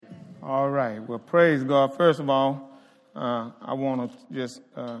All right. Well, praise God. First of all, I want to just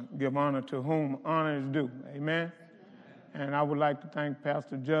give honor to whom honor is due. Amen. And I would like to thank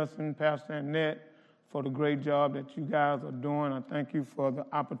Pastor Justin, Pastor Annette, for the great job that you guys are doing. I thank you for the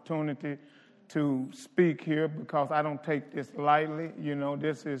opportunity to speak here because I don't take this lightly. You know,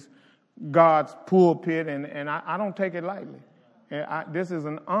 this is God's pulpit, and I don't take it lightly. This is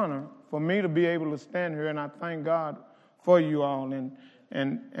an honor for me to be able to stand here, and I thank God for you all.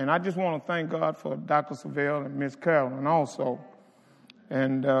 And I just want to thank God for Dr. Savelle and Miss Carolyn also.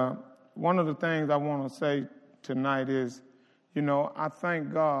 And one of the things I want to say tonight is, you know, I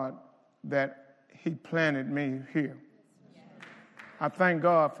thank God that he planted me here. I thank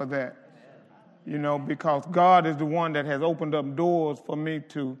God for that, you know, because God is the one that has opened up doors for me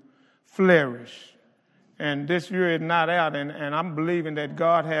to flourish. And this year is not out, and I'm believing that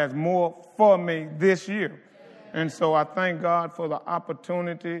God has more for me this year. And so I thank God for the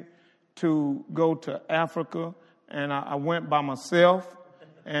opportunity to go to Africa, and I went by myself,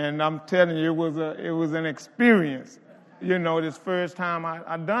 and I'm telling you, it was an experience. You know, this first time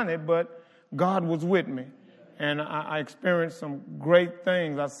I done it, but God was with me, and I experienced some great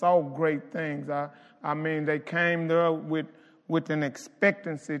things. I saw great things. I mean, they came there with an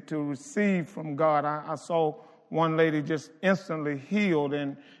expectancy to receive from God. I saw one lady just instantly healed,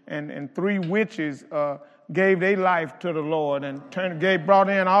 and three witches gave their life to the Lord and brought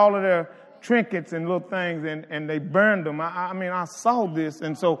in all of their trinkets and little things, and they burned them. I mean, I saw this,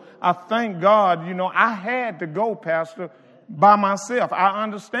 and so I thank God. You know, I had to go, Pastor, by myself. I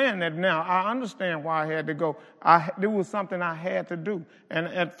understand that now. I understand why I had to go. There was something I had to do. And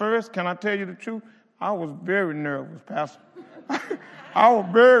at first, can I tell you the truth? I was very nervous, Pastor. I was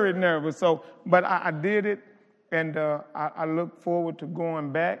very nervous. So, but I did it, and I look forward to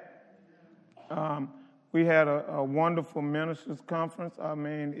going back. We had a wonderful ministers conference. I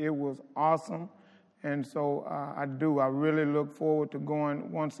mean, it was awesome. And so I really look forward to going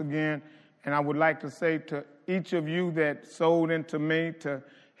once again. And I would like to say to each of you that sold into me to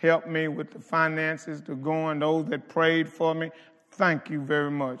help me with the finances to going, those that prayed for me, thank you very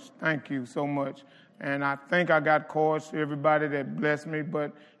much. Thank you so much. And I think I got cards to everybody that blessed me.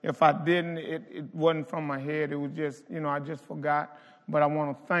 But if I didn't, it wasn't from my head. It was just, you know, I just forgot. But I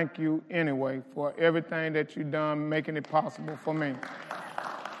want to thank you anyway for everything that you've done, making it possible for me.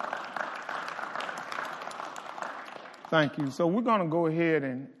 Thank you. So we're going to go ahead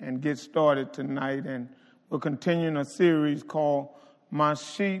and get started tonight, and we're continuing a series called My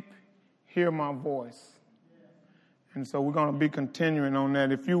Sheep Hear My Voice. And so we're going to be continuing on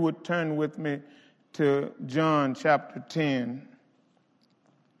that. If you would turn with me to John chapter 10.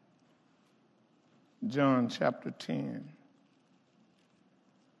 John chapter 10.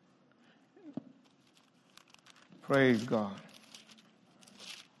 Praise God.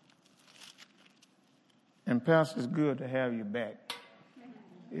 And Pastor, it's good to have you back.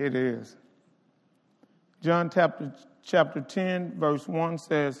 It is. John chapter 10, verse 1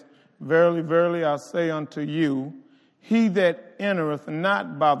 says, Verily, verily, I say unto you, he that entereth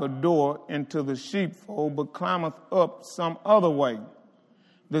not by the door into the sheepfold, but climbeth up some other way,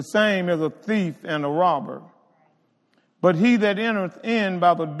 the same is a thief and a robber. But he that entereth in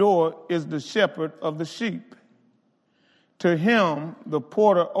by the door is the shepherd of the sheep. To him the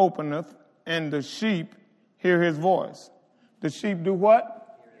porter openeth, and the sheep hear his voice. The sheep do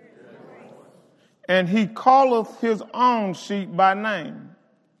what? And he calleth his own sheep by name,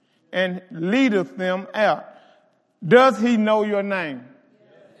 and leadeth them out. Does he know your name?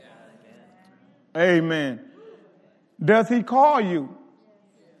 Amen. Does he call you?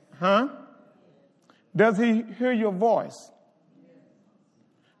 Huh? Does he hear your voice?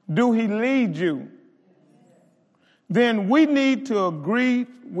 Do he lead you? Then we need to agree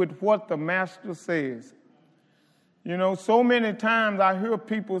with what the master says. You know, so many times I hear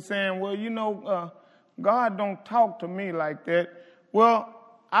people saying, well, you know, God don't talk to me like that. Well,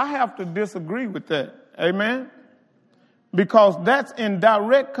 I have to disagree with that. Amen? Because that's in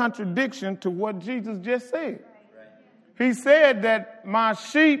direct contradiction to what Jesus just said. He said that my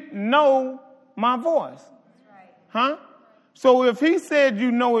sheep know my voice. Huh? So if he said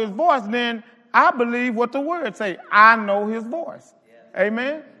you know his voice, then I believe what the word say. I know his voice.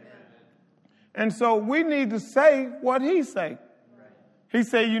 Amen? And so we need to say what he say. He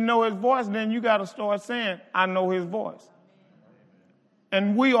say you know his voice, then you got to start saying, I know his voice.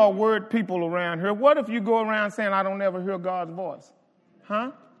 And we are word people around here. What if you go around saying, I don't ever hear God's voice?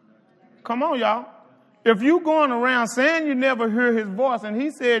 Huh? Come on, y'all. If you going around saying you never hear his voice and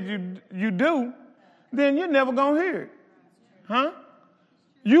he said you do, then you're never going to hear it. Huh?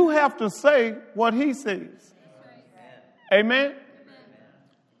 You have to say what he says. Amen?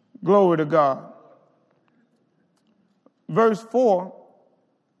 Glory to God. Verse 4,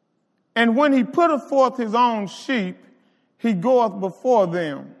 and when he putteth forth his own sheep, he goeth before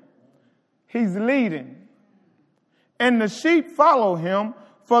them. He's leading. And the sheep follow him,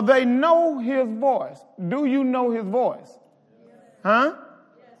 for they know his voice. Do you know his voice? Huh?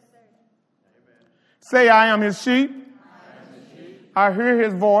 Say, I am his sheep. I hear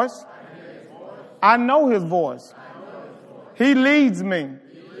his voice. I know his voice. He leads me.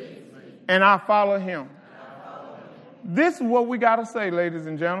 And I follow him. This is what we got to say, ladies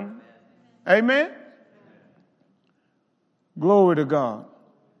and gentlemen. Amen? Glory to God.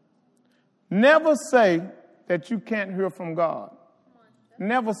 Never say that you can't hear from God.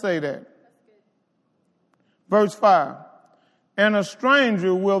 Never say that. Verse 5. And a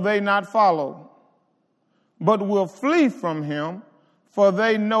stranger will they not follow, but will flee from him, for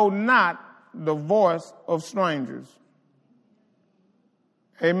they know not the voice of strangers.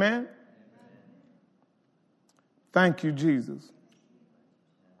 Amen? Thank you, Jesus.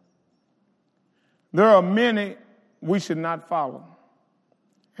 There are many we should not follow.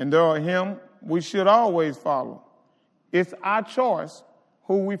 And there are him we should always follow. It's our choice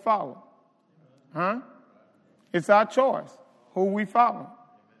who we follow. Huh? It's our choice who we follow.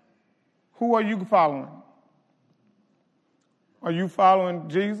 Who are you following? Are you following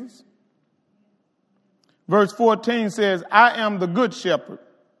Jesus? Verse 14 says, I am the good shepherd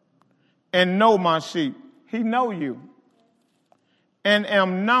and know my sheep. He know you and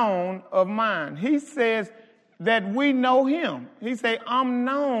am known of mine. He says that we know him. He say, I'm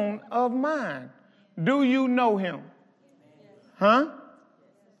known of mine. Do you know him? Huh?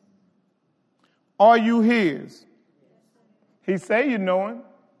 Are you his? He say you know him.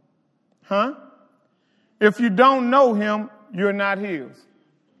 Huh? If you don't know him, you're not his.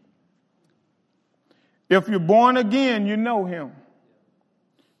 If you're born again, you know him.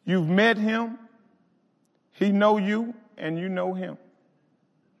 You've met him. He know you and you know him.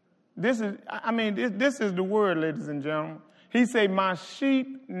 This is the word, ladies and gentlemen. He say, my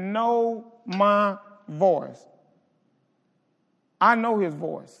sheep know my voice. I know his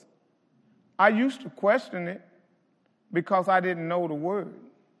voice. I used to question it because I didn't know the word.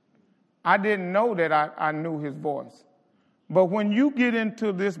 I didn't know that I knew his voice. But when you get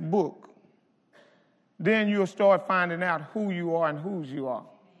into this book, then you'll start finding out who you are and whose you are.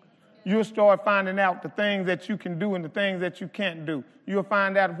 You'll start finding out the things that you can do and the things that you can't do. You'll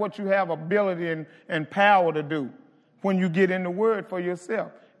find out what you have ability and power to do when you get in the word for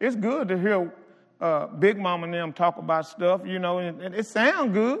yourself. It's good to hear Big Mama and them talk about stuff, you know, and it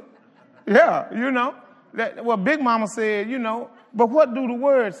sounds good. Yeah, you know. What Big Mama said, you know, but what do the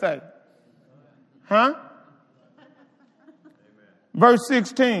words say? Huh? Verse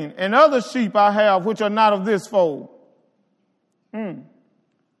 16, and other sheep I have which are not of this fold.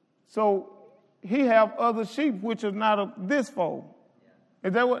 So he have other sheep which are not of this fold.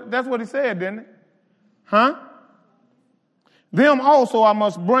 Is that's what he said, didn't it? Huh? Them also I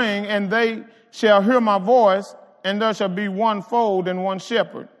must bring, and they shall hear my voice, and there shall be one fold and one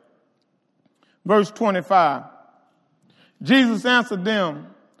shepherd. Verse 25. Jesus answered them,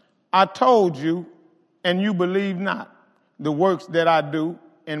 I told you, and you believe not. The works that I do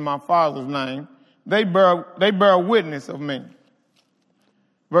in my Father's name, they bear witness of me.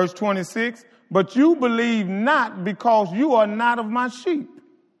 Verse 26, but you believe not because you are not of my sheep,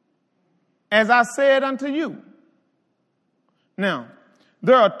 as I said unto you. Now,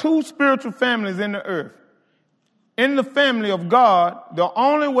 there are two spiritual families in the earth. In the family of God, the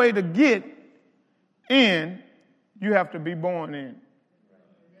only way to get in, you have to be born in.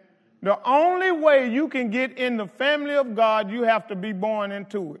 The only way you can get in the family of God, you have to be born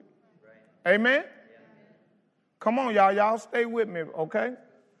into it. Amen? Come on, y'all. Y'all stay with me, okay?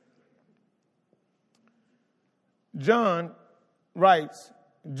 John writes,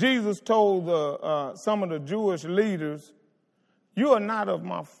 Jesus told some of the Jewish leaders, you are not of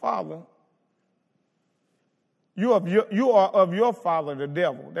my father. You are of your father, the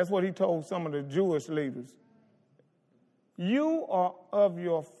devil. That's what he told some of the Jewish leaders. You are of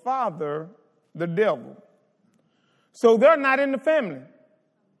your father, the devil. So they're not in the family.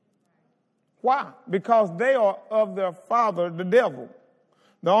 Why? Because they are of their father, the devil.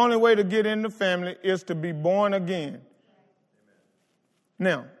 The only way to get in the family is to be born again.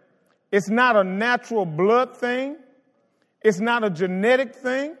 Now, it's not a natural blood thing. It's not a genetic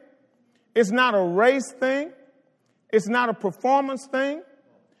thing. It's not a race thing. It's not a performance thing.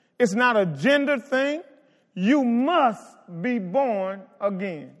 It's not a gender thing. You must be born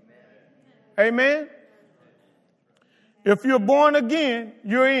again. Amen? If you're born again,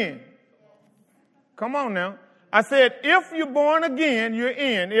 you're in. Come on now. I said, if you're born again, you're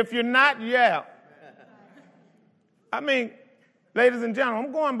in. If you're not, you're out. I mean, ladies and gentlemen,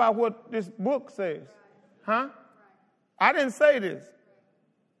 I'm going by what this book says. Huh? I didn't say this.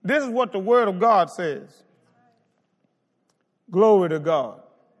 This is what the Word of God says. Glory to God.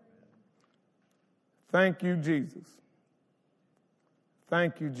 Thank you, Jesus.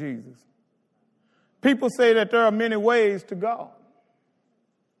 Thank you, Jesus. People say that there are many ways to God.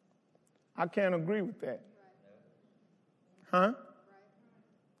 I can't agree with that. Huh?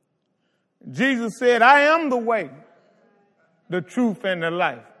 Jesus said, I am the way, the truth, and the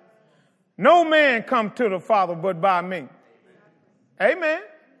life. No man come to the Father but by me. Amen.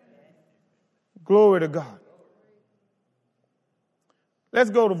 Glory to God. Let's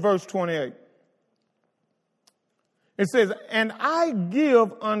go to verse 28. It says, and I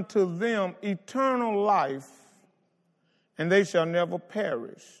give unto them eternal life, and they shall never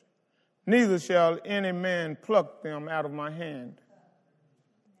perish. Neither shall any man pluck them out of my hand.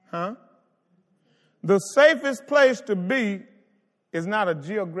 Huh? The safest place to be is not a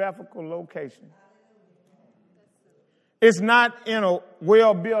geographical location. It's not in a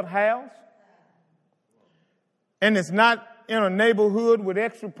well-built house. And it's not in a neighborhood with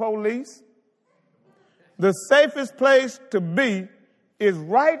extra police. The safest place to be is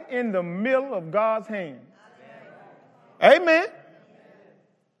right in the middle of God's hand. Amen.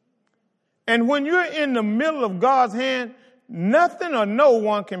 And when you're in the middle of God's hand, nothing or no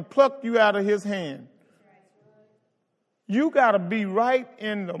one can pluck you out of his hand. You got to be right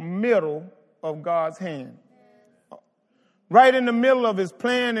in the middle of God's hand. Right in the middle of his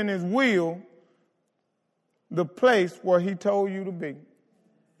plan and his will, the place where he told you to be.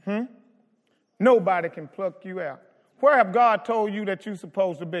 Nobody can pluck you out. Where have God told you that you're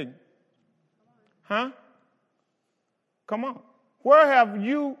supposed to be? Huh? Come on. Where have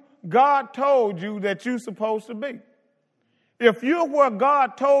God told you that you're supposed to be? If you're where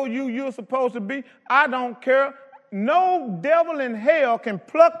God told you you're supposed to be, I don't care. No devil in hell can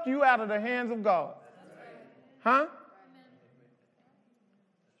pluck you out of the hands of God. Huh?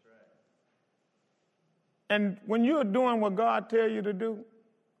 And when you're doing what God tells you to do,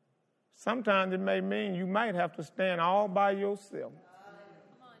 sometimes it may mean you might have to stand all by yourself.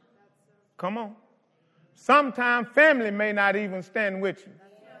 Come on. Sometimes family may not even stand with you.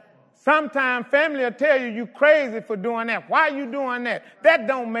 Sometimes family will tell you you're crazy for doing that. Why are you doing that? That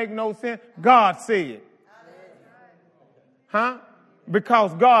don't make no sense. God said. Huh?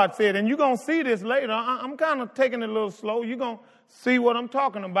 Because God said. And you're going to see this later. I'm kind of taking it a little slow. You're going to see what I'm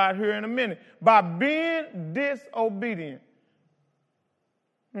talking about here in a minute. By being disobedient.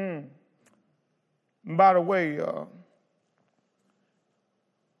 By the way,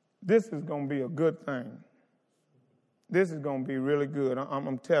 this is going to be a good thing. This is going to be really good.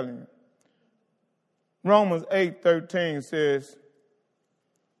 I'm telling you. Romans 8:13 says,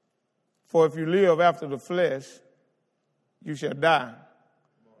 for if you live after the flesh, you shall die.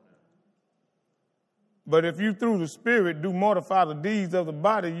 But if you through the Spirit do mortify the deeds of the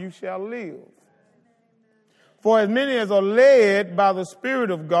body, you shall live. For as many as are led by the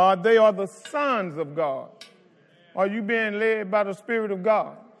Spirit of God, they are the sons of God. Are you being led by the Spirit of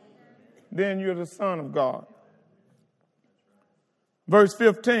God? Then you're the son of God. Verse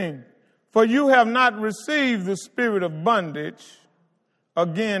 15, for you have not received the spirit of bondage,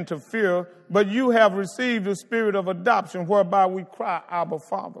 again to fear, but you have received the spirit of adoption, whereby we cry, Abba,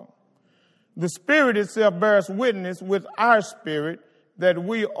 Father. The Spirit itself bears witness with our spirit that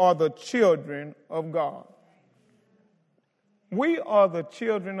we are the children of God. We are the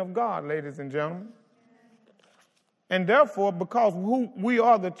children of God, ladies and gentlemen. And therefore, because we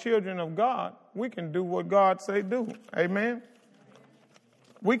are the children of God, we can do what God say do. Amen?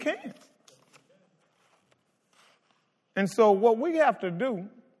 We can. And so what we have to do,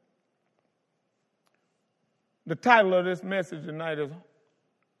 the title of this message tonight is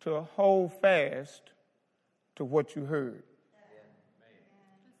to hold fast to what you heard.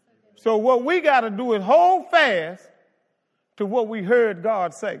 So what we got to do is hold fast to what we heard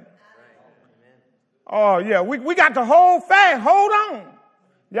God say. Oh, yeah, we got to hold fast, hold on.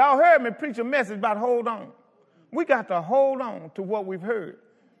 Y'all heard me preach a message about hold on. We got to hold on to what we've heard.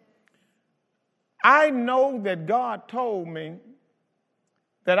 I know that God told me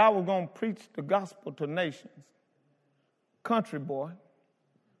that I was going to preach the gospel to nations. Country boy.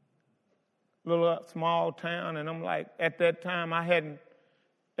 Little small town, and I'm like, at that time I hadn't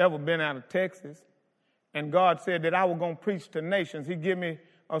ever been out of Texas. And God said that I was going to preach to nations. He gave me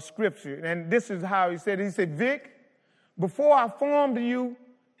a scripture. And this is how he said, Vick, before I formed you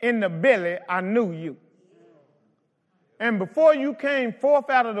in the belly, I knew you. And before you came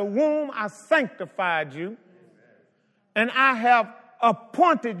forth out of the womb, I sanctified you. and I have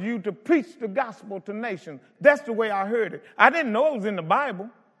appointed you to preach the gospel to nations. That's the way I heard it. I didn't know it was in the Bible.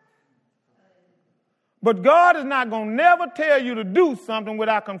 But God is not going to never tell you to do something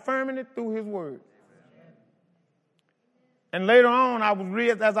without confirming it through his word. And later on,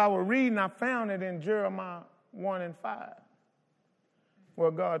 as I was reading, I found it in Jeremiah 1:5,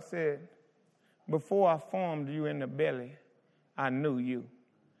 where God said, before I formed you in the belly, I knew you.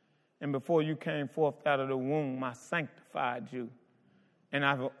 And before you came forth out of the womb, I sanctified you. And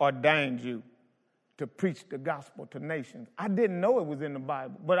I've ordained you to preach the gospel to nations. I didn't know it was in the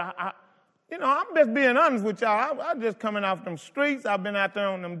Bible, but I'm just being honest with y'all. I'm just coming off them streets. I've been out there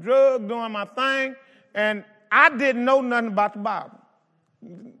on them drugs, doing my thing, and I didn't know nothing about the Bible.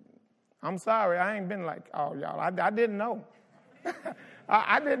 I'm sorry, I ain't been like all y'all. I didn't know.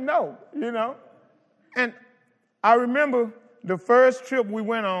 I didn't know, And I remember the first trip we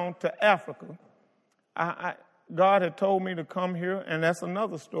went on to Africa. God had told me to come here, and that's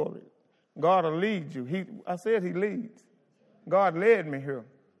another story. God will lead you. I said he leads. God led me here.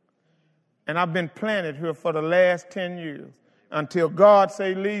 And I've been planted here for the last 10 years. Until God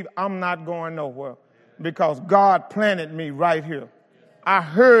say leave, I'm not going nowhere. Because God planted me right here. I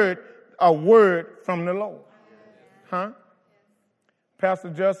heard a word from the Lord. Pastor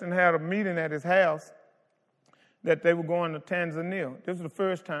Justin had a meeting at his house that they were going to Tanzania. This was the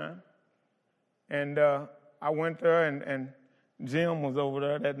first time. And I went there, and Jim was over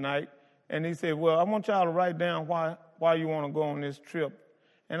there that night. And he said, well, I want y'all to write down why you want to go on this trip.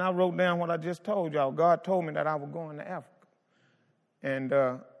 And I wrote down what I just told y'all. God told me that I was going to Africa.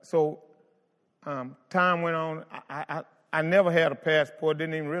 And so time went on. I never had a passport,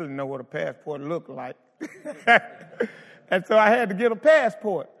 didn't even really know what a passport looked like. And so I had to get a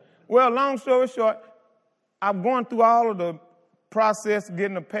passport. Well, long story short, I'm going through all of the process of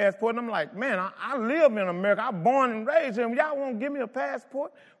getting a passport. And I'm like, man, I live in America. I'm born and raised here. Y'all won't give me a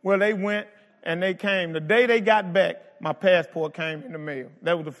passport? Well, they went and they came. The day they got back, my passport came in the mail.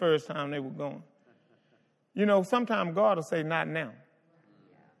 That was the first time they were going. Sometimes God will say, not now.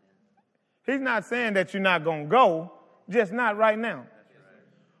 He's not saying that you're not going to go, just not right now.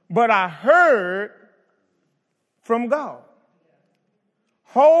 But I heard from God.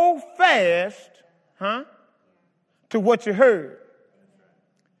 Hold fast, to what you heard.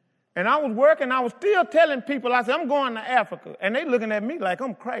 And I was working, I was still telling people, I said, I'm going to Africa. And they looking at me like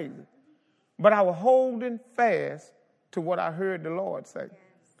I'm crazy. But I was holding fast to what I heard the Lord say.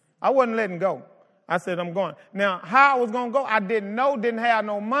 I wasn't letting go. I said, I'm going. Now, how I was going to go, I didn't know, didn't have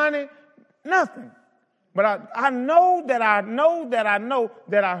no money, nothing. But I know that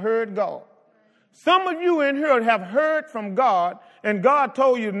I heard God. Some of you in here have heard from God, and God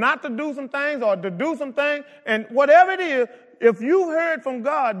told you not to do some things or to do some things, and whatever it is, if you heard from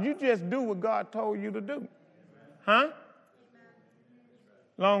God, you just do what God told you to do.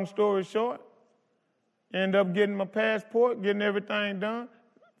 Long story short, end up getting my passport, getting everything done.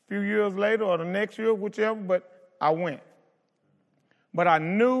 A few years later or the next year, whichever, but I went. But I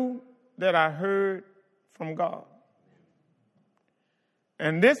knew that I heard from God.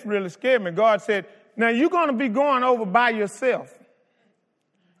 And this really scared me. God said, now you're going to be going over by yourself.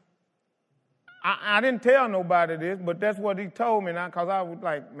 I didn't tell nobody this, but that's what he told me now, because I was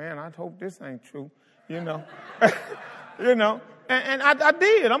like, man, I hope this ain't true, And I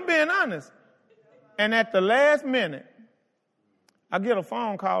did. I'm being honest. And at the last minute, I get a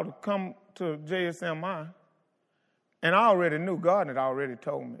phone call to come to JSMI, and I already knew. God had already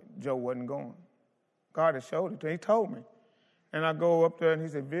told me Joe wasn't going. God had showed it to me. He told me. And I go up there, and he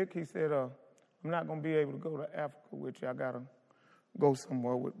said, Vick, he said, I'm not going to be able to go to Africa with you. I got to go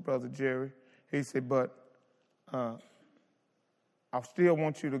somewhere with Brother Jerry. He said, but I still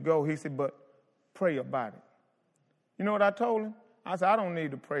want you to go. He said, but pray about it. You know what I told him? I said, I don't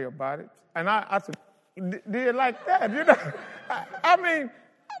need to pray about it. And I said, did like that, I mean,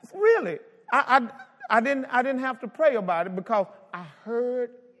 really, I didn't have to pray about it because I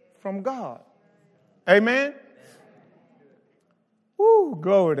heard from God. Amen? Woo,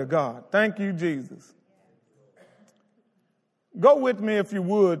 glory to God. Thank you, Jesus. Go with me, if you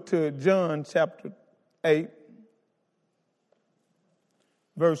would, to John chapter 8,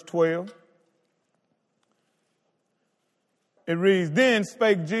 verse 12. It reads, Then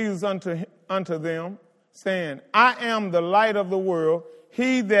spake Jesus unto them, saying, I am the light of the world.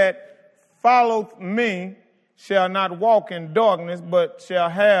 He that followeth me shall not walk in darkness, but shall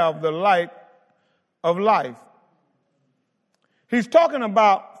have the light of life. He's talking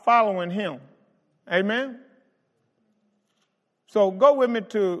about following him. Amen? So go with me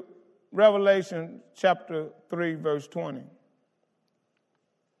to Revelation chapter 3, verse 20.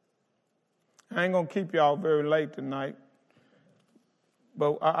 I ain't going to keep y'all very late tonight.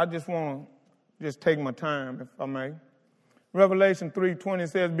 but I just want to just take my time, if I may. Revelation 3:20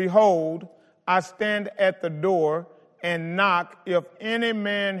 says, "Behold, I stand at the door and knock. If any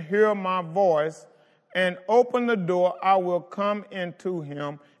man hear my voice and open the door, I will come into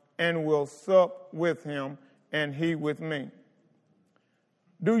him and will sup with him and he with me."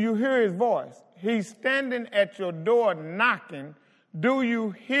 Do you hear his voice? He's standing at your door knocking. Do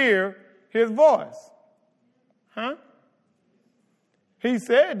you hear his voice? Huh? He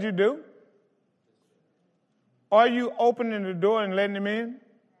said you do. Are you opening the door and letting him in?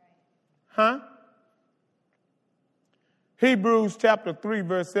 Huh? Hebrews chapter 3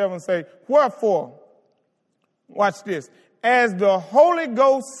 verse 7 say, "Wherefore," watch this, "as the Holy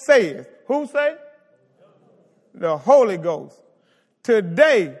Ghost saith," who say? The Holy Ghost.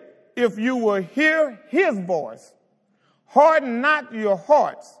 "Today, if you will hear his voice, harden not your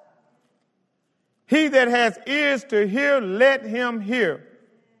hearts. He that has ears to hear, let him hear."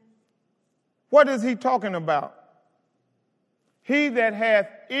 What is he talking about? He that hath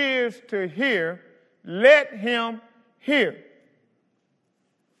ears to hear, let him hear.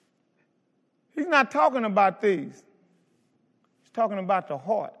 He's not talking about these. He's talking about the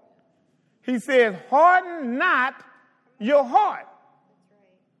heart. He says, harden not your heart.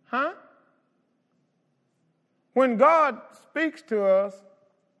 Huh? When God speaks to us,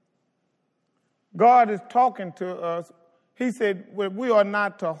 God is talking to us. He said we are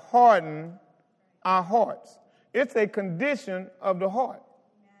not to harden our hearts. It's a condition of the heart.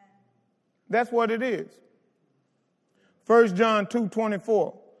 That's what it is. 1 John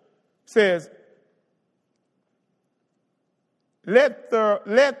 2:24 says, let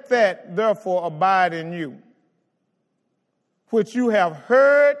that therefore abide in you, which you have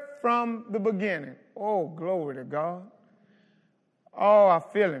heard from the beginning. Oh, glory to God. Oh, I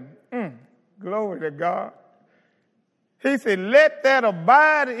feel him. Glory to God. He said, let that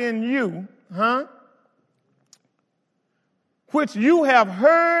abide in you, which you have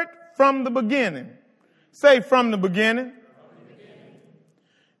heard from the beginning. Say, from the beginning.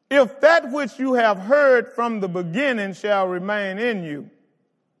 If that which you have heard from the beginning shall remain in you,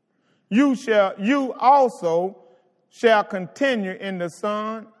 you also shall continue in the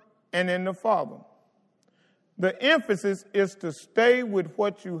Son and in the Father. The emphasis is to stay with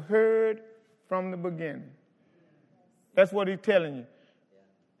what you heard from the beginning. That's what he's telling you.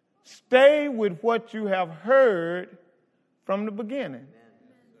 Stay with what you have heard from the beginning.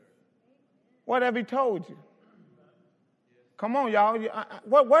 What have he told you? Come on, y'all.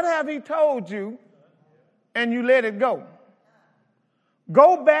 What have he told you and you let it go?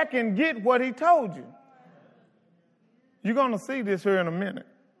 Go back and get what he told you. You're going to see this here in a minute.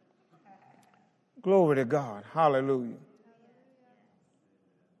 Glory to God. Hallelujah.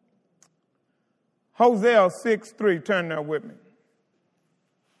 Hosea 6:3. Turn there with me.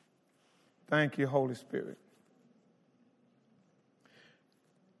 Thank you, Holy Spirit.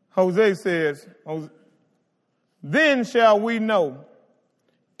 Hosea says, then shall we know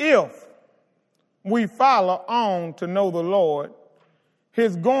if we follow on to know the Lord.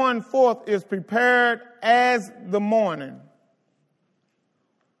 His going forth is prepared as the morning.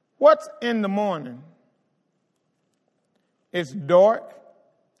 What's in the morning? It's dark,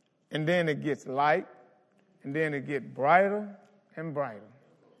 and then it gets light, and then it gets brighter and brighter.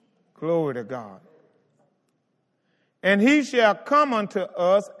 Glory to God. And he shall come unto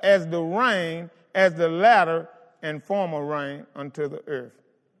us as the rain, as the latter and former rain unto the earth.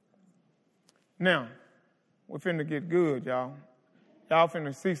 Now, we're finna get good, y'all. Y'all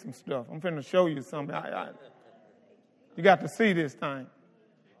finna see some stuff. I'm finna show you something. You got to see this thing.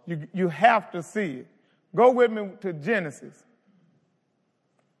 You have to see it. Go with me to Genesis.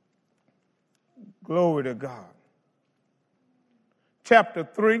 Glory to God. Chapter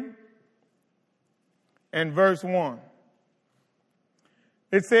 3 and verse 1.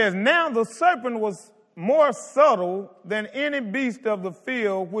 It says, now the serpent was more subtle than any beast of the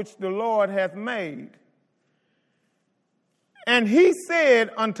field which the Lord hath made. And he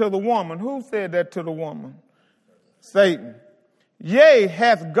said unto the woman, who said that to the woman? Satan. Yea,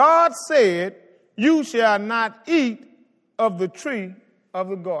 hath God said, you shall not eat of the tree of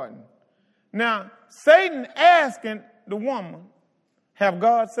the garden. Now, Satan asking the woman, have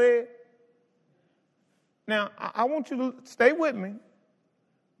God said? Now, I want you to stay with me.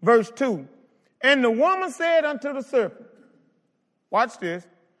 Verse 2. And the woman said unto the serpent, watch this,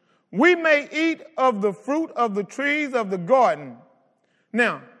 we may eat of the fruit of the trees of the garden.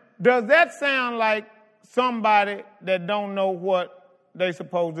 Now, does that sound like somebody that don't know what they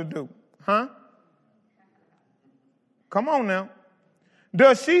supposed to do? Huh? Come on now.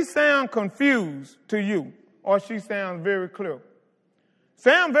 Does she sound confused to you, or she sounds very clear?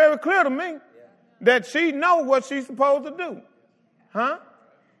 Sound very clear to me that she know what she's supposed to do. Huh?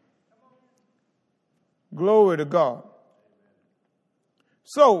 Glory to God.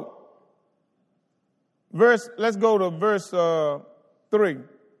 So, let's go to verse 3.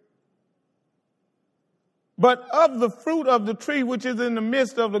 But of the fruit of the tree which is in the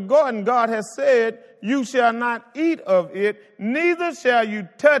midst of the garden, God has said, you shall not eat of it, neither shall you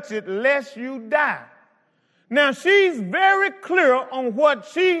touch it, lest you die. Now, she's very clear on what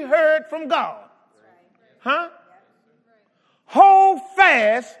she heard from God. Huh? Hold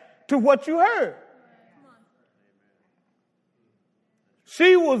fast to what you heard.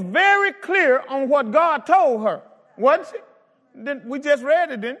 She was very clear on what God told her, wasn't she? We just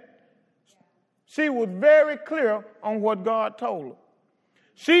read it, didn't we? She was very clear on what God told her.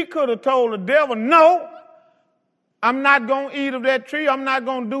 She could have told the devil, no, I'm not going to eat of that tree. I'm not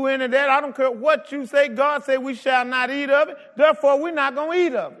going to do any of that. I don't care what you say. God said we shall not eat of it. Therefore, we're not going to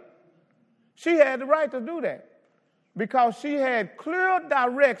eat of it. She had the right to do that because she had clear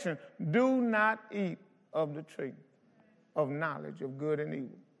direction. Do not eat of the tree of knowledge of good and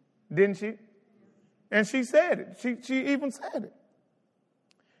evil. Didn't she? And she said it. She even said it.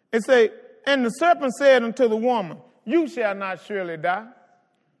 It said, and the serpent said unto the woman, you shall not surely die.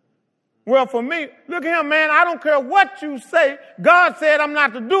 Well, for me, look at him, man. I don't care what you say. God said I'm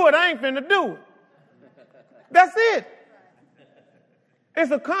not to do it. I ain't finna do it. That's it.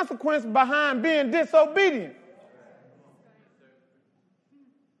 It's a consequence behind being disobedient.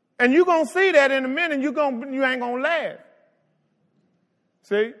 And you're going to see that in a minute. You ain't going to laugh.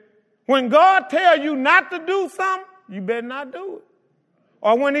 See? When God tells you not to do something, you better not do it.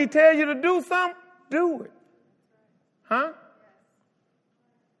 Or when he tells you to do something, do it. Huh?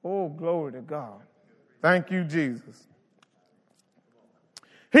 Oh, glory to God. Thank you, Jesus.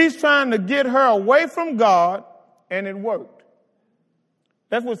 He's trying to get her away from God, and it worked.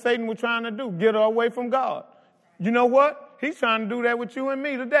 That's what Satan was trying to do, get her away from God. You know what? He's trying to do that with you and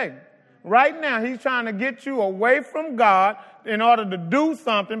me today. Right now, he's trying to get you away from God in order to do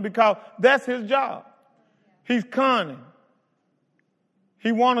something because that's his job. He's cunning.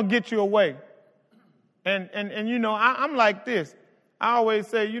 He want to get you away. And you know, I'm like this. I always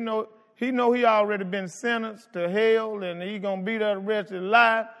say, you know he already been sentenced to hell and he going to be there the rest of his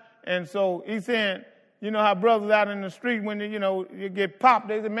life. And so he's saying, you know how brothers out in the street, when you get popped,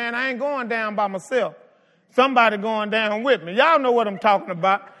 they say, man, I ain't going down by myself. Somebody going down with me. Y'all know what I'm talking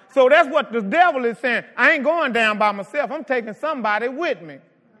about. So that's what the devil is saying. I ain't going down by myself. I'm taking somebody with me.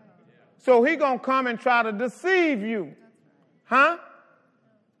 So he going to come and try to deceive you. Huh?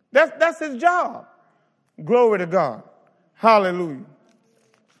 That's his job. Glory to God. Hallelujah.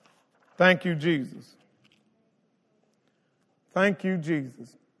 Thank you, Jesus. Thank you,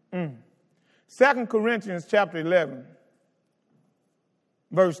 Jesus. 2 Corinthians chapter 11,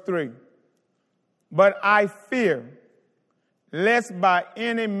 verse 3. But I fear, lest by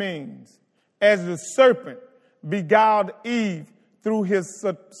any means, as the serpent beguiled Eve through his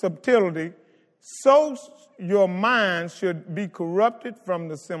subtlety, so your mind should be corrupted from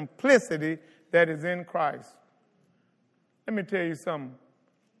the simplicity that is in Christ. Let me tell you something.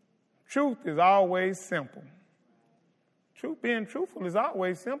 Truth is always simple. Being truthful is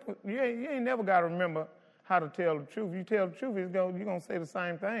always simple. You ain't never got to remember how to tell the truth. You tell the truth, you're going to say the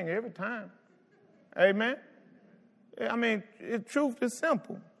same thing every time. Amen? I mean, truth is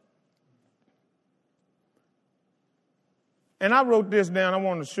simple. And I wrote this down. I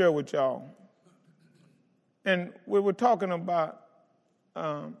want to share with y'all. And we were talking about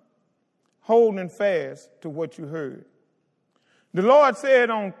holding fast to what you heard. The Lord said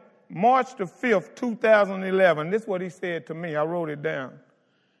on March the 5th, 2011, this is what he said to me. I wrote it down.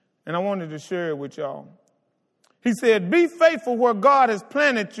 And I wanted to share it with y'all. He said, be faithful where God has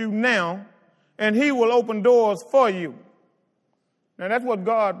planted you now, and he will open doors for you. Now, that's what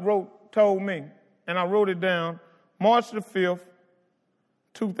God told me. And I wrote it down March the 5th,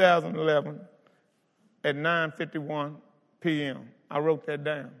 2011, at 9:51 p.m. I wrote that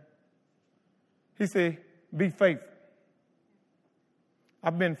down. He said, be faithful.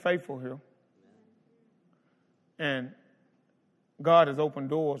 I've been faithful here. And God has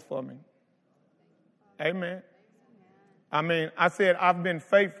opened doors for me. Amen. I mean, I said I've been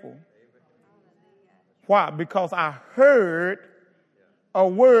faithful. Why? Because I heard a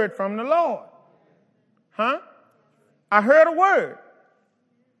word from the Lord. Huh? I heard a word.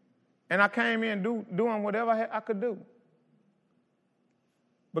 And I came in doing whatever I could do.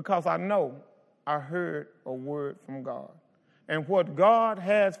 Because I know I heard a word from God. And what God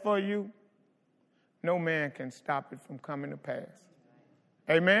has for you, no man can stop it from coming to pass.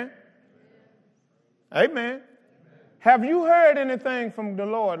 Amen? Amen. Have you heard anything from the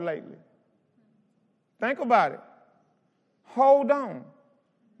Lord lately? Think about it. Hold on.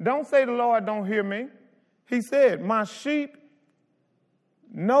 Don't say the Lord don't hear me. He said, my sheep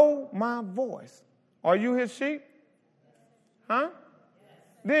know my voice. Are you his sheep? Huh?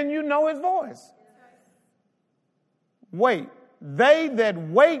 Then you know his voice. Wait. They that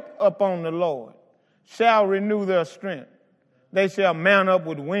wait upon the Lord shall renew their strength. They shall mount up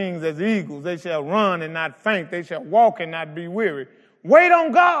with wings as eagles. They shall run and not faint. They shall walk and not be weary. Wait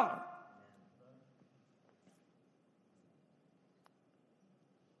on God.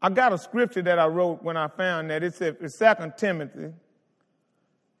 I got a scripture that I wrote when I found that. It's 2 Timothy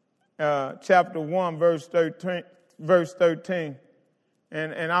chapter 1, verse 13.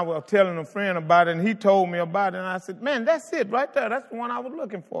 And I was telling a friend about it, and he told me about it, and I said, man, that's it right there. That's the one I was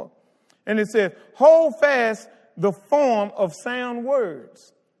looking for. And it says, hold fast the form of sound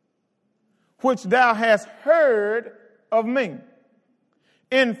words, which thou hast heard of me,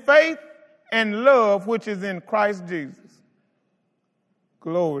 in faith and love which is in Christ Jesus.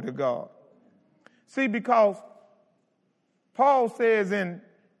 Glory to God. See, because Paul says in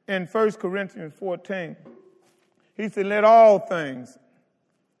 1 Corinthians 14, he said, let all things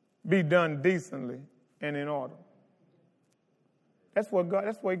be done decently and in order. That's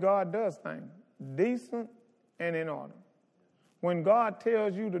the way God does things. Decent and in order. When God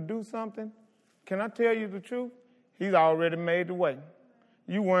tells you to do something, can I tell you the truth? He's already made the way.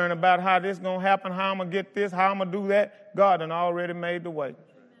 You worrying about how this going to happen, how I'm going to get this, how I'm going to do that. God done already made the way.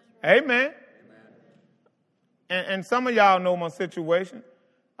 Amen. And some of y'all know my situation.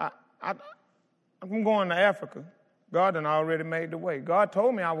 I'm going to Africa. God done already made the way. God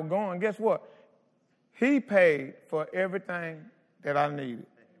told me I was going. Guess what? He paid for everything that I needed.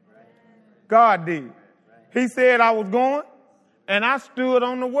 God did. He said I was going, and I stood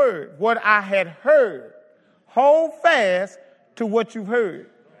on the word. What I had heard. Hold fast to what you've heard.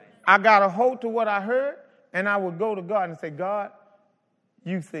 I got a hold to what I heard, and I would go to God and say, God,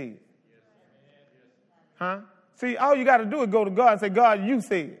 you said. Huh? See, all you got to do is go to God and say, God, you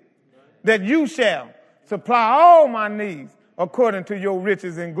said that you shall supply all my needs according to your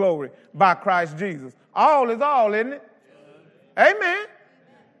riches and glory by Christ Jesus. All is all, isn't it? Amen.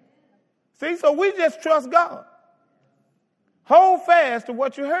 See, so we just trust God. Hold fast to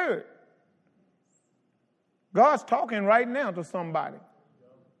what you heard. God's talking right now to somebody.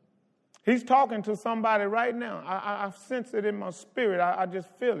 He's talking to somebody right now. I sense it in my spirit. I just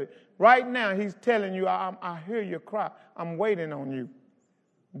feel it. Right now, he's telling you, I hear your cry. I'm waiting on you.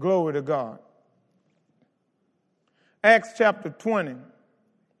 Glory to God. Acts chapter 20.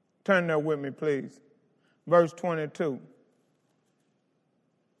 Turn there with me, please. Verse 22.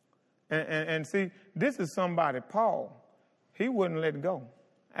 And see, this is somebody, Paul. He wouldn't let go.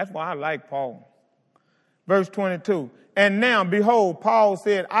 That's why I like Paul. Verse 22. And now, behold, Paul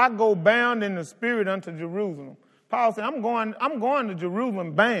said, I go bound in the spirit unto Jerusalem. Paul said, I'm going to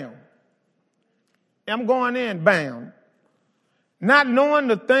Jerusalem bound. I'm going in bound. Not knowing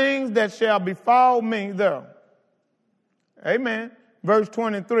the things that shall befall me there. Amen. Verse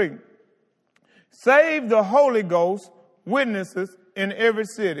 23. Save the Holy Ghost witnesses in every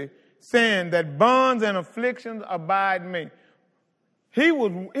city, saying that bonds and afflictions abide me. He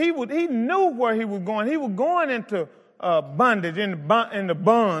knew where he was going. He was going into bondage, in the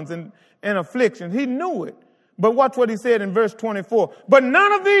bonds and affliction. He knew it. But watch what he said in verse 24. But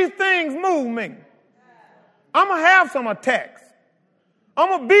none of these things move me. I'm going to have some attacks. I'm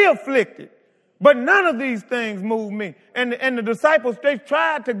going to be afflicted. But none of these things move me. And the disciples, they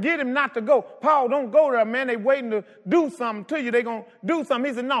tried to get him not to go. Paul, don't go there, man. They waiting to do something to you. They going to do something.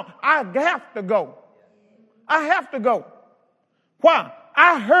 He said, no, I have to go. I have to go. Why?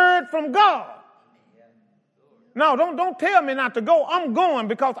 I heard from God. No, don't tell me not to go. I'm going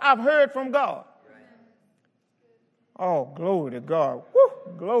because I've heard from God. Oh, glory to God.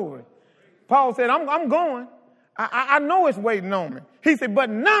 Woo, glory. Paul said, I'm going. I know it's waiting on me. He said, but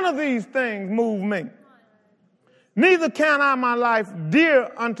none of these things move me. Neither count I my life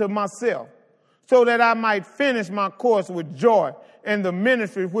dear unto myself, so that I might finish my course with joy in the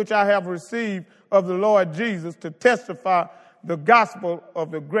ministry which I have received of the Lord Jesus to testify the gospel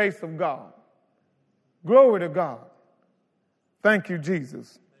of the grace of God. Glory to God. Thank you,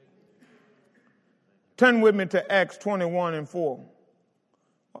 Jesus. Turn with me to Acts 21:4.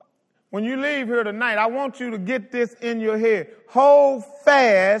 When you leave here tonight, I want you to get this in your head. Hold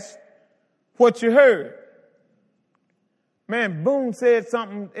fast what you heard. Man, Boone said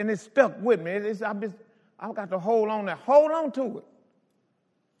something and it stuck with me. I've got to hold on to that. Hold on to it.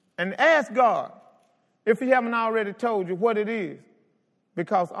 And ask God if he haven't already told you what it is.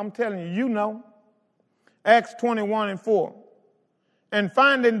 Because I'm telling you, you know. Acts 21:4. And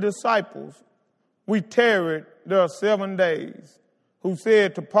finding disciples, we tarried there 7 days, who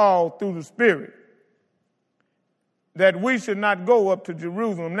said to Paul through the Spirit that we should not go up to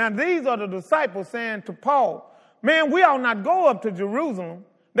Jerusalem. Now, these are the disciples saying to Paul, man, we ought not go up to Jerusalem.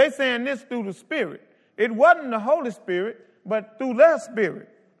 They saying this through the Spirit. It wasn't the Holy Spirit, but through their spirit.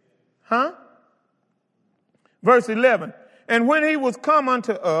 Verse 11. And when he was come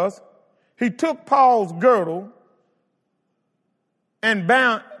unto us, he took Paul's girdle and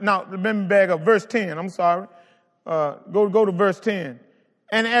bound. Now, let me back up. Verse 10. I'm sorry. Go to verse 10.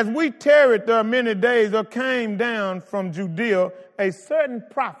 And as we tarried there many days, there came down from Judea a certain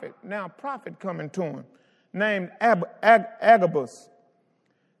prophet. Now, a prophet coming to him, named Agabus.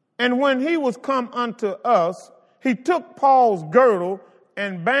 And when he was come unto us, he took Paul's girdle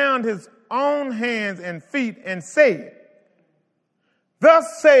and bound his own hands and feet and said, thus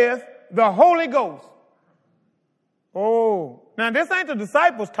saith the Holy Ghost. Oh, now this ain't the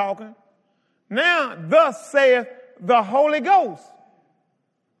disciples talking. Now, thus saith the Holy Ghost.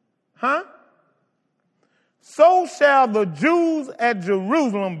 So shall the Jews at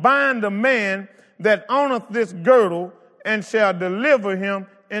Jerusalem bind the man that owneth this girdle and shall deliver him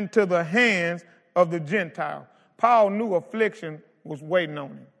into the hands of the Gentile. Paul knew affliction was waiting on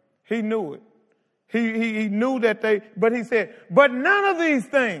him. He knew it. He knew that but he said, but none of these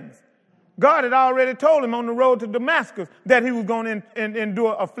things. God had already told him on the road to Damascus that he was going to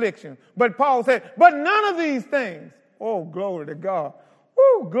endure affliction. But Paul said, but none of these things. Oh, glory to God.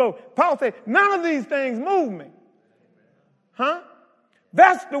 Woo, glory. Paul said, none of these things move me.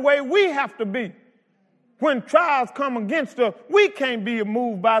 That's the way we have to be. When trials come against us, we can't be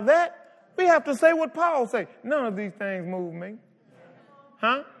moved by that. We have to say what Paul said. None of these things move me.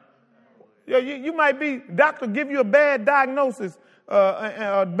 You might be, doctor give you a bad diagnosis,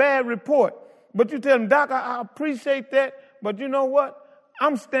 a bad report. But you tell him, Doc, I appreciate that. But you know what?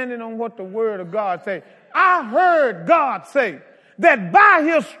 I'm standing on what the word of God says. I heard God say that by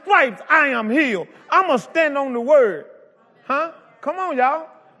his stripes I am healed. I'm going to stand on the word. Come on, y'all.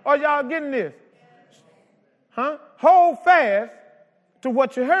 Are y'all getting this? Hold fast to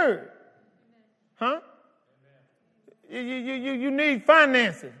what you heard. You need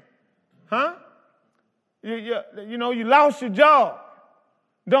finances. You lost your job.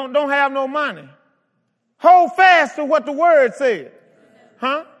 Don't have no money. Hold fast to what the word said.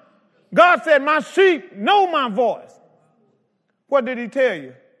 God said, my sheep know my voice. What did he tell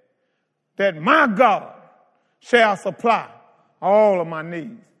you? That my God shall supply all of my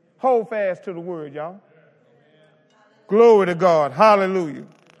needs. Hold fast to the word, y'all. Glory to God. Hallelujah.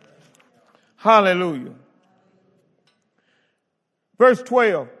 Hallelujah. Verse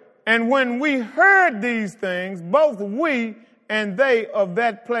 12. And when we heard these things, both we and they of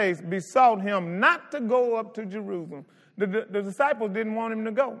that place besought him not to go up to Jerusalem. The disciples didn't want him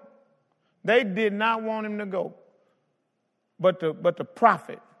to go. They did not want him to go. But the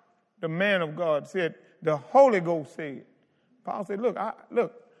prophet, the man of God, said, the Holy Ghost said. Paul said, look,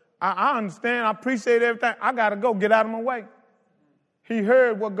 I understand. I appreciate everything. I got to go. Get out of my way. He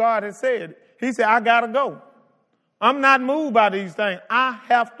heard what God had said. He said, I got to go. I'm not moved by these things. I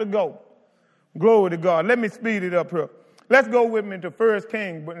have to go. Glory to God. Let me speed it up here. Let's go with me to 1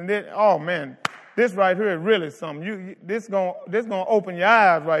 Kings. Oh, man, this right here is really something. This gonna open your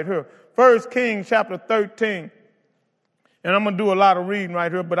eyes right here. 1 Kings chapter 13. And I'm going to do a lot of reading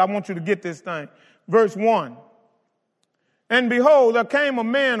right here, but I want you to get this thing. Verse 1. And behold, there came a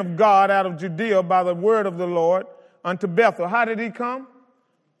man of God out of Judea by the word of the Lord unto Bethel. How did he come?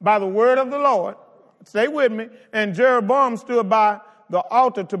 By the word of the Lord. Stay with me. And Jeroboam stood by the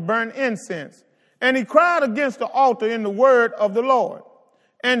altar to burn incense. And he cried against the altar in the word of the Lord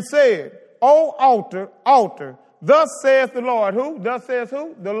and said, O altar, altar, thus saith the Lord. Who? Thus says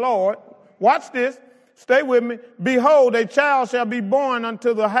who? The Lord. Watch this. Stay with me. Behold, a child shall be born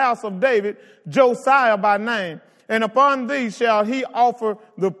unto the house of David, Josiah by name. And upon thee shall he offer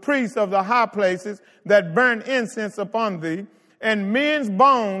the priests of the high places that burn incense upon thee, and men's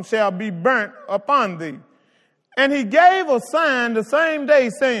bones shall be burnt upon thee. And he gave a sign the same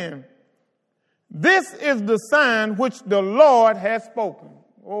day, saying, this is the sign which the Lord has spoken.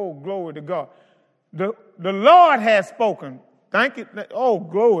 Oh, glory to God. The Lord has spoken. Thank you. Oh,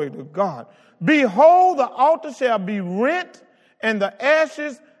 glory to God. Behold, the altar shall be rent, and the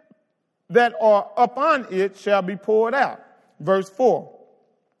ashes that are upon it shall be poured out. Verse 4.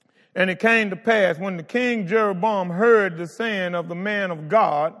 And it came to pass, when the king Jeroboam heard the saying of the man of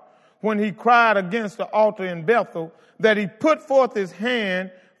God, when he cried against the altar in Bethel, that he put forth his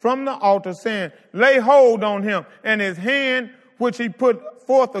hand from the altar, saying, lay hold on him. And his hand which he put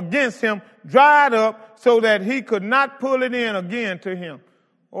forth against him dried up so that he could not pull it in again to him.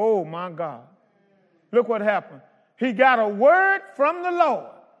 Oh, my God. Look what happened. He got a word from the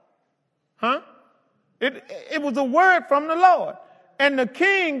Lord. Huh? It was a word from the Lord. And the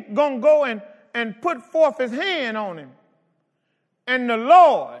king going to go and put forth his hand on him. And the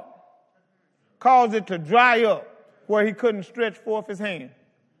Lord caused it to dry up where he couldn't stretch forth his hand.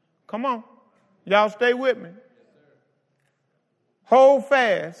 Come on. Y'all stay with me. Hold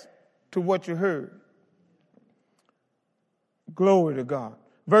fast to what you heard. Glory to God.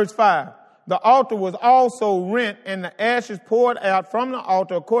 Verse 5. The altar was also rent, and the ashes poured out from the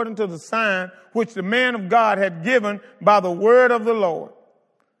altar according to the sign which the man of God had given by the word of the Lord.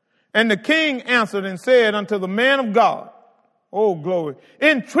 And the king answered and said unto the man of God, oh, glory,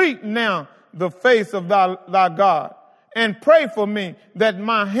 entreat now the face of thy God, and pray for me that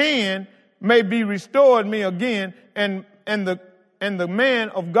my hand may be restored me again. And the man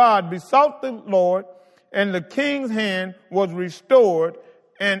of God besought the Lord, and the king's hand was restored,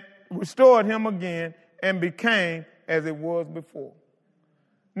 and restored him again, and became as it was before.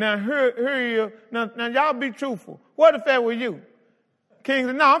 Now, here you, now y'all be truthful. What if that were you? King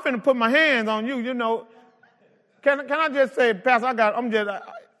said, no, I'm finna put my hands on you, you know. Can I just say, Pastor, I'm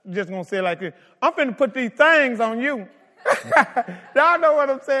just going to say it like this. I'm finna put these things on you. Y'all know what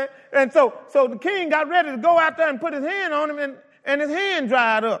I'm saying? And so the king got ready to go out there and put his hand on him, and his hand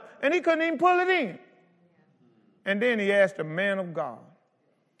dried up, and he couldn't even pull it in. And then he asked the man of God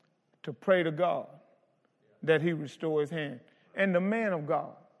to pray to God that he restore his hand. And the man of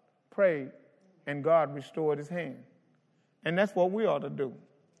God prayed, and God restored his hand. And that's what we ought to do.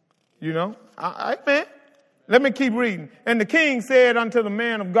 You know? Amen. Let me keep reading. And the king said unto the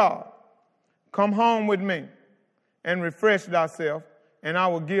man of God, come home with me and refresh thyself, and I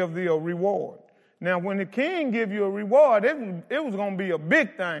will give thee a reward. Now, when the king give you a reward, it was going to be a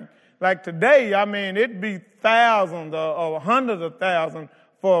big thing. Like today, I mean, it'd be thousands or hundreds of thousands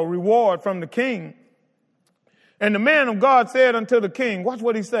for a reward from the king. And the man of God said unto the king, watch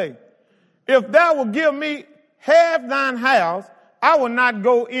what he say. If thou wilt give me half thine house, I will not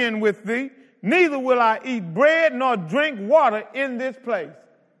go in with thee, neither will I eat bread nor drink water in this place.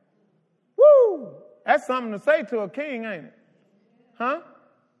 Woo! That's something to say to a king, ain't it? Huh?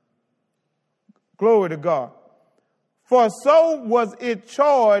 Glory to God. For so was it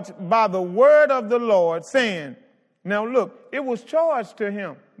charged by the word of the Lord, saying, now look, it was charged to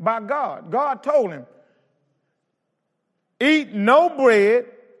him by God. God told him, eat no bread,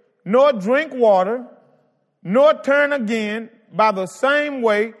 nor drink water, nor turn again by the same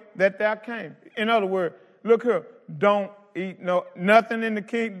way that thou came. In other words, look here, don't eat nothing in the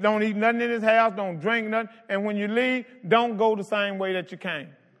king, don't eat nothing in his house, don't drink nothing, and when you leave, don't go the same way that you came.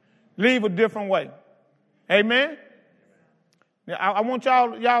 Leave a different way. Amen? Now, I want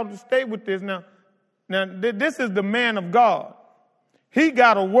y'all to stay with this now. Now, this is the man of God. He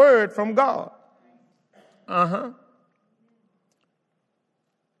got a word from God.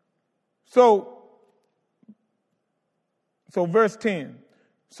 So verse 10.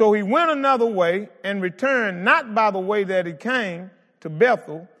 So he went another way and returned not by the way that he came to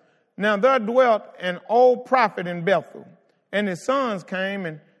Bethel. Now there dwelt an old prophet in Bethel, and his sons came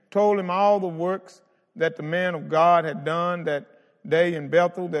and told him all the works that the man of God had done that day in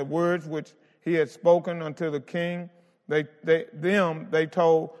Bethel, the words which he had spoken unto the king. They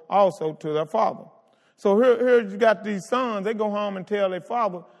told also to their father. So here you got these sons. They go home and tell their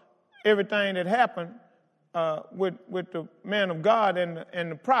father everything that happened with the man of God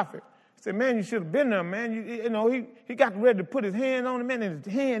and the prophet. He said, man, you should have been there, man. You know, he got ready to put his hand on him, man, and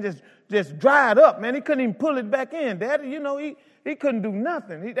his hand just dried up, man. He couldn't even pull it back in, Daddy. You know, he couldn't do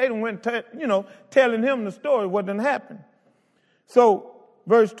nothing. They done went, telling him the story, what done happened. So,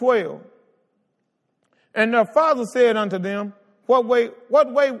 verse 12. And their father said unto them, what way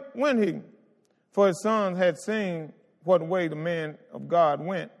went he? For his sons had seen what way the man of God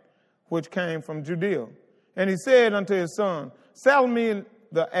went, which came from Judea. And he said unto his son, saddle me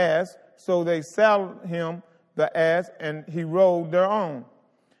the ass. So they saddled him the ass, and he rode thereon.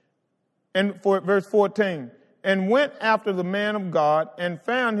 And for verse 14, and went after the man of God, and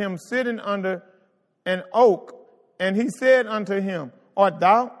found him sitting under an oak. And he said unto him, art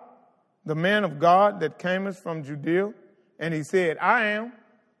thou the man of God that camest from Judea? And he said, I am.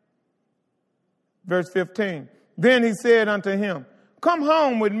 Verse 15, then he said unto him, come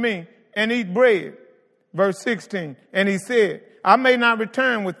home with me and eat bread. Verse 16, and he said, I may not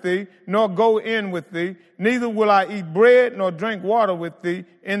return with thee, nor go in with thee, neither will I eat bread nor drink water with thee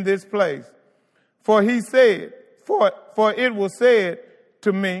in this place. For he said, for it was said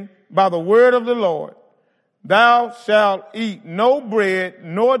to me by the word of the Lord, Thou shalt eat no bread,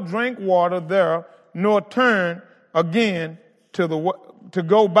 nor drink water there, nor turn again to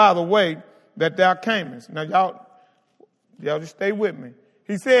go by the way that thou camest. Now, y'all just stay with me.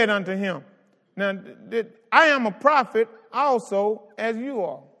 He said unto him, now, I am a prophet also as you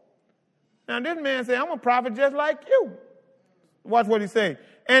are. Now, this man said, I'm a prophet just like you. Watch what he said.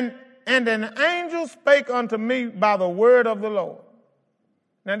 And an angel spake unto me by the word of the Lord.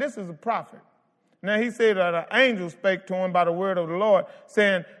 Now, this is a prophet. Now, he said that an angel spake to him by the word of the Lord,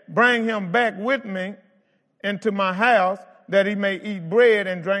 saying, bring him back with me into my house, that he may eat bread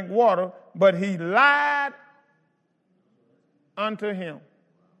and drink water. But he lied unto him.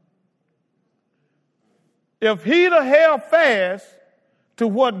 If he'd have held fast to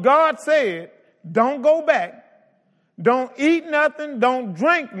what God said, don't go back, don't eat nothing, don't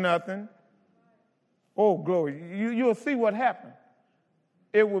drink nothing, oh, glory, you'll see what happened.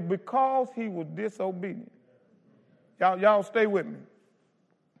 It was because he was disobedient. Y'all stay with me.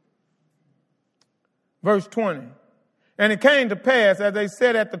 Verse 20. And it came to pass, as they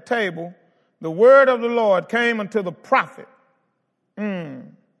sat at the table, the word of the Lord came unto the prophet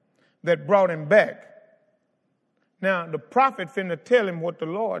that brought him back. Now, the prophet finna tell him what the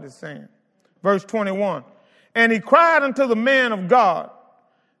Lord is saying. Verse 21. And he cried unto the man of God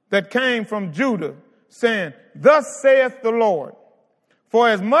that came from Judah, saying, thus saith the Lord, for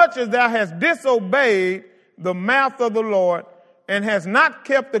as much as thou hast disobeyed the mouth of the Lord, and hast not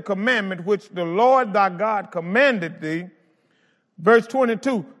kept the commandment which the Lord thy God commanded thee. Verse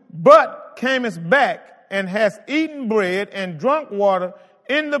 22, but camest back and hast eaten bread and drunk water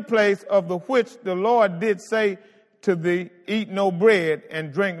in the place of the which the Lord did say to thee, eat no bread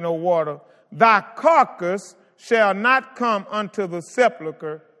and drink no water. Thy carcass shall not come unto the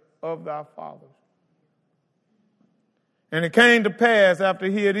sepulchre of thy fathers. And it came to pass after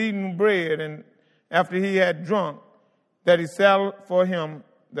he had eaten bread and after he had drunk, that he saddled for him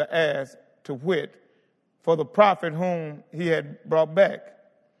the ass, to wit, for the prophet whom he had brought back.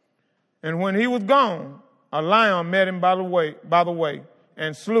 And when he was gone, a lion met him by the way,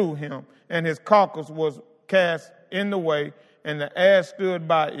 and slew him, and his carcass was cast in the way, and the ass stood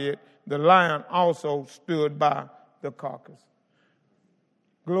by it. The lion also stood by the carcass.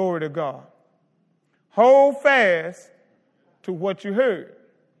 Glory to God. Hold fast to what you heard.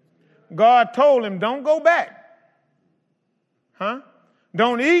 God told him, don't go back.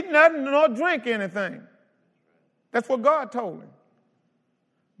 Don't eat nothing nor drink anything. That's what God told him.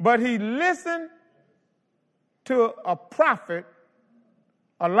 But he listened to a prophet,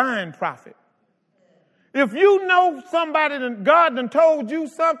 a lying prophet. If you know somebody that God done told you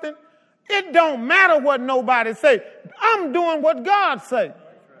something, it don't matter what nobody say. I'm doing what God say.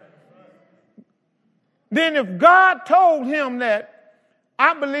 Then if God told him that,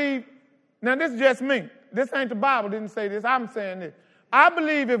 I believe, now this is just me. This ain't the Bible, didn't say this. I'm saying this. I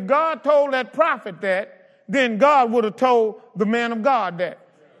believe if God told that prophet that, then God would have told the man of God that.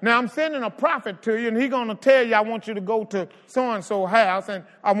 Now, I'm sending a prophet to you, and he's going to tell you, I want you to go to so-and-so house, and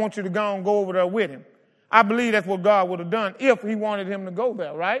I want you to go and go over there with him. I believe that's what God would have done if he wanted him to go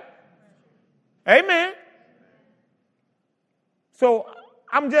there, right? Amen. So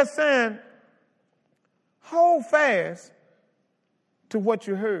I'm just saying, hold fast to what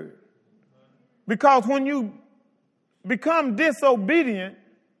you heard. Because when you become disobedient,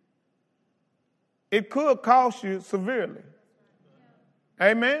 it could cost you severely.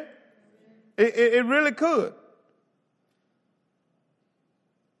 Amen? It really could.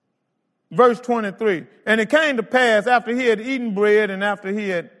 Verse 23, and it came to pass after he had eaten bread and after he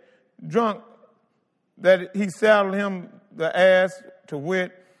had drunk, that he saddled him the ass, to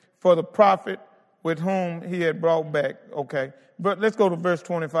wit, for the prophet with whom he had brought back. Okay, but let's go to verse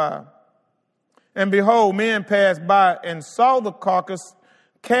 25. And behold, men passed by and saw the carcass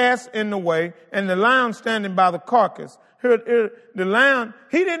cast in the way, and the lion standing by the carcass. The lion,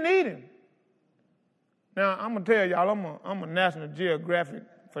 he didn't eat him. Now, I'm going to tell y'all, I'm a National Geographic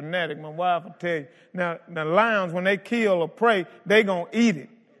fanatic. My wife will tell you. Now, the lions, when they kill a prey, they going to eat it.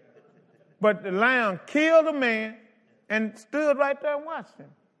 But the lion killed a man and stood right there and watched him.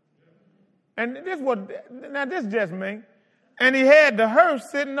 And this is just me. And he had the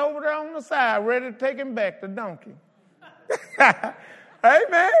hearse sitting over there on the side, ready to take him back, the donkey.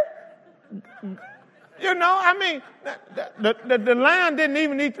 Amen. You know, I mean, the lion didn't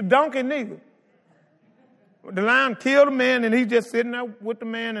even eat the donkey neither. The lion killed a man, and he's just sitting there with the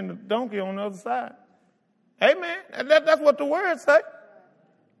man and the donkey on the other side. Amen. That's what the words say.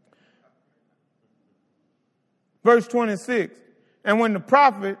 Verse 26, and when the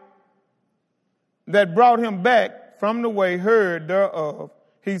prophet that brought him back from the way heard thereof,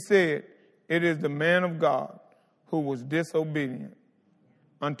 he said, It is the man of God who was disobedient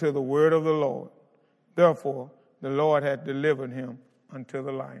unto the word of the Lord. Therefore, the Lord hath delivered him unto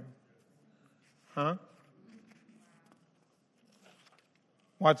the lion. Huh?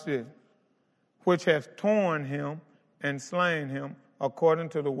 Watch this. Which hath torn him and slain him according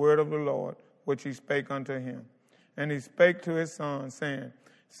to the word of the Lord, which he spake unto him. And he spake to his son, saying,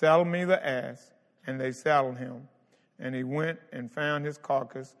 Saddle me the ass. And they saddled him. And he went and found his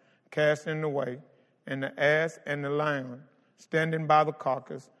carcass cast in the way, and the ass and the lion standing by the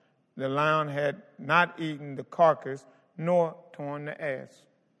carcass. The lion had not eaten the carcass, nor torn the ass.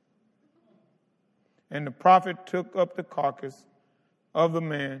 And the prophet took up the carcass of the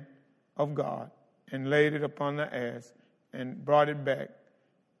man of God and laid it upon the ass and brought it back.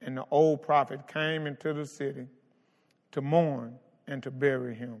 And the old prophet came into the city to mourn and to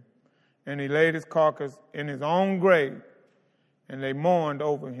bury him. And he laid his carcass in his own grave, and they mourned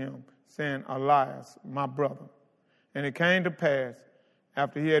over him, saying, Elias, my brother. And it came to pass,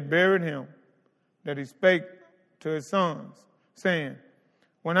 after he had buried him, that he spake to his sons, saying,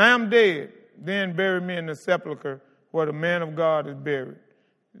 When I am dead, then bury me in the sepulchre where the man of God is buried.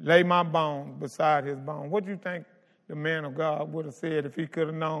 Lay my bones beside his bones. What do you think the man of God would have said if he could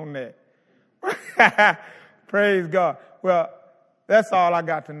have known that? Praise God. Well, that's all I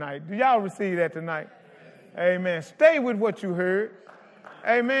got tonight. Do y'all receive that tonight? Amen. Stay with what you heard.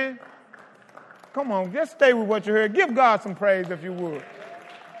 Amen. Come on, just stay with what you heard. Give God some praise if you would.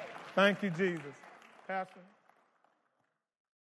 Thank you, Jesus. Pastor.